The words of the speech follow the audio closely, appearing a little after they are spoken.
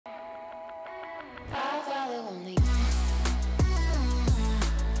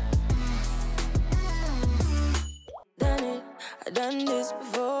done this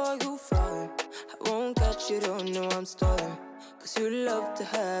before, you falling. I won't catch you, don't know I'm stalling. Cause you love to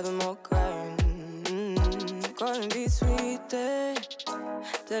have them all crying. Calling me sweet,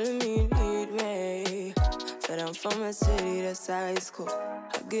 telling me you need me. But I'm from a city that's high school.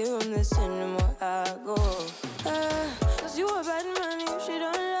 I give them this and the more I go. Cause you a bad money, she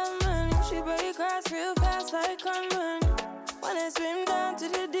don't love money. She break grass real fast like con money. Wanna swim down to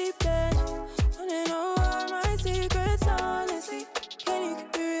the deep end. Wanna know all my secrets, honestly. Can you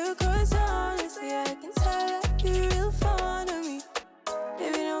keep it real? Cause honestly, I can tell that you're real fond of me.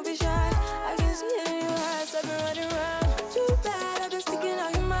 Baby, don't be shy, I can see it in your eyes. I've been running around, too bad, I've been sticking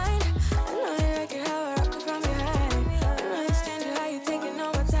on your mind. I know you like it how I rock it from behind. I know you stand it how you taking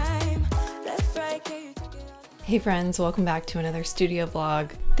all my time. Left, right, can you take it all? Hey friends, welcome back to another studio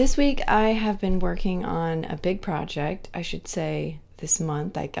vlog. This week I have been working on a big project, I should say this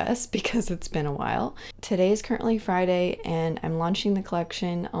month, I guess, because it's been a while. Today is currently Friday and I'm launching the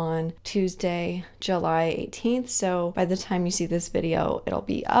collection on Tuesday, July 18th. So by the time you see this video, it'll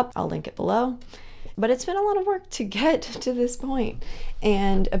be up. I'll link it below. But it's been a lot of work to get to this point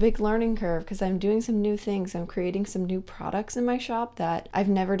and a big learning curve because I'm doing some new things. I'm creating some new products in my shop that I've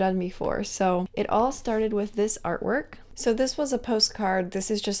never done before. So it all started with this artwork. So this was a postcard.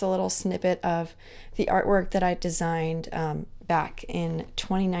 This is just a little snippet of the artwork that I designed back in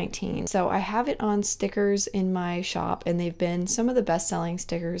 2019. So I have it on stickers in my shop and they've been some of the best-selling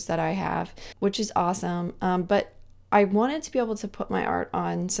stickers that I have, which is awesome. But I wanted to be able to put my art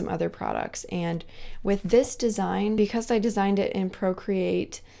on some other products, and with this design, because I designed it in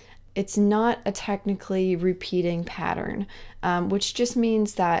Procreate, it's not a technically repeating pattern, which just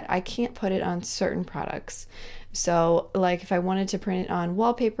means that I can't put it on certain products. So like if I wanted to print it on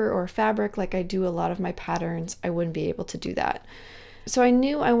wallpaper or fabric like I do a lot of my patterns, I wouldn't be able to do that. So I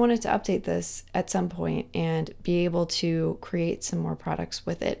knew I wanted to update this at some point and be able to create some more products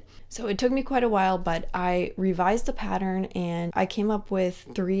with it. So it took me quite a while, but I revised the pattern and I came up with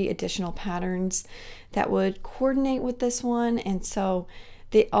 3 additional patterns that would coordinate with this one. And so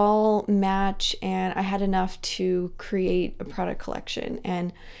they all match and I had enough to create a product collection.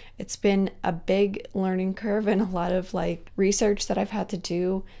 And it's been a big learning curve and a lot of like research that I've had to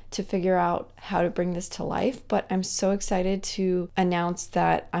do to figure out how to bring this to life. But I'm so excited to announce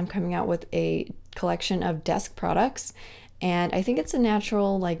that I'm coming out with a collection of desk products. And I think it's a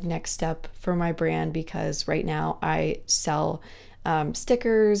natural like next step for my brand because right now I sell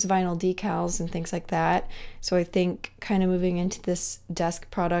stickers, vinyl decals, and things like that. So I think kind of moving into this desk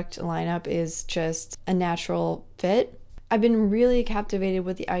product lineup is just a natural fit. I've been really captivated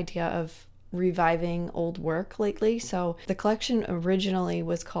with the idea of reviving old work lately. So the collection originally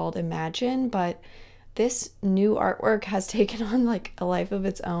was called Imagine, but this new artwork has taken on like a life of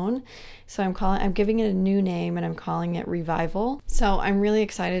its own. So I'm giving it a new name and I'm calling it Revival. So I'm really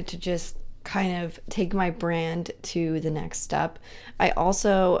excited to just kind of take my brand to the next step. I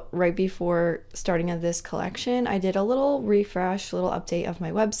also, right before starting of this collection, I did a little refresh, little update of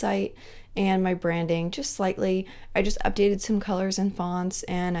my website and my branding just slightly. I just updated some colors and fonts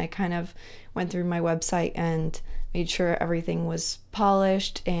and I kind of went through my website and made sure everything was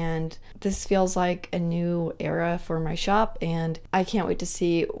polished, and this feels like a new era for my shop and I can't wait to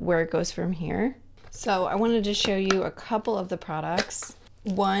see where it goes from here. So I wanted to show you a couple of the products.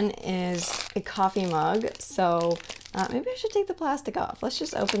 One is a coffee mug, so maybe I should take the plastic off. Let's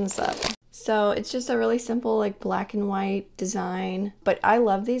just open this up. So it's just a really simple like black and white design, but I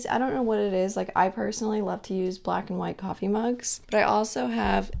love these. I don't know what it is, like I personally love to use black and white coffee mugs, but I also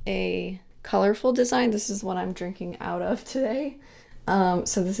have a colorful design. This is what I'm drinking out of today.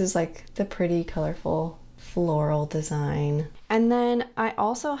 So this is like the pretty colorful floral design. And then I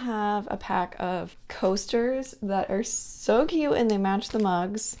also have a pack of coasters that are so cute and they match the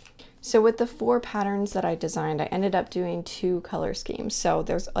mugs. So with the 4 patterns that I designed, I ended up doing 2 color schemes. So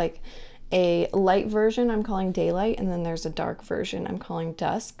there's like a light version I'm calling Daylight, and then there's a dark version I'm calling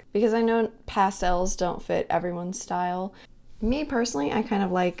Dusk, because I know pastels don't fit everyone's style. Me personally, I kind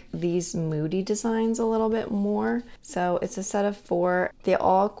of like these moody designs a little bit more. So it's a set of 4. They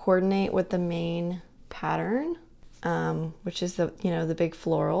all coordinate with the main pattern, which is the big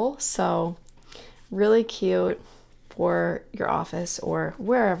floral. So really cute for your office or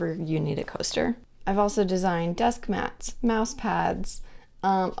wherever you need a coaster. I've also designed desk mats, mouse pads,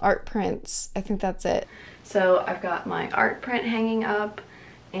 art prints. I think that's it. So I've got my art print hanging up,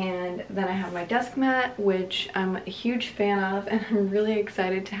 and then I have my desk mat, which I'm a huge fan of, and I'm really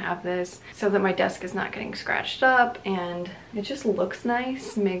excited to have this so that my desk is not getting scratched up and it just looks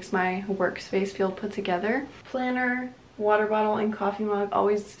nice, makes my workspace feel put together. Planner, water bottle, and coffee mug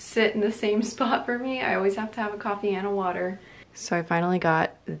always sit in the same spot for me. I always have to have a coffee and a water. So I finally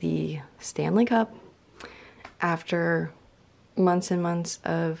got the Stanley Cup after months and months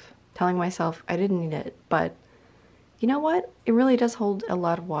of telling myself I didn't need it, but you know what? It really does hold a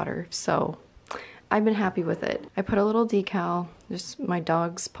lot of water, so I've been happy with it. I put a little decal, just my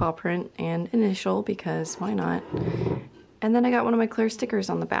dog's paw print and initial, because why not? And then I got one of my clear stickers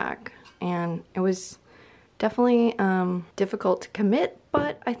on the back, and it was definitely difficult to commit,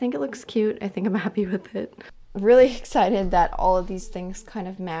 but I think it looks cute. I think I'm happy with it. Really excited that all of these things kind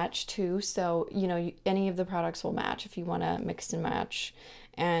of match too, so you know, any of the products will match if you want to mix and match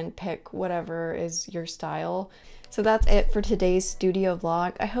and pick whatever is your style. So that's it for today's studio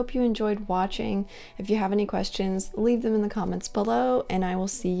vlog. I hope you enjoyed watching. If you have any questions, leave them in the comments below, and I will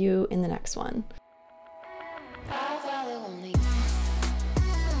see you in the next one.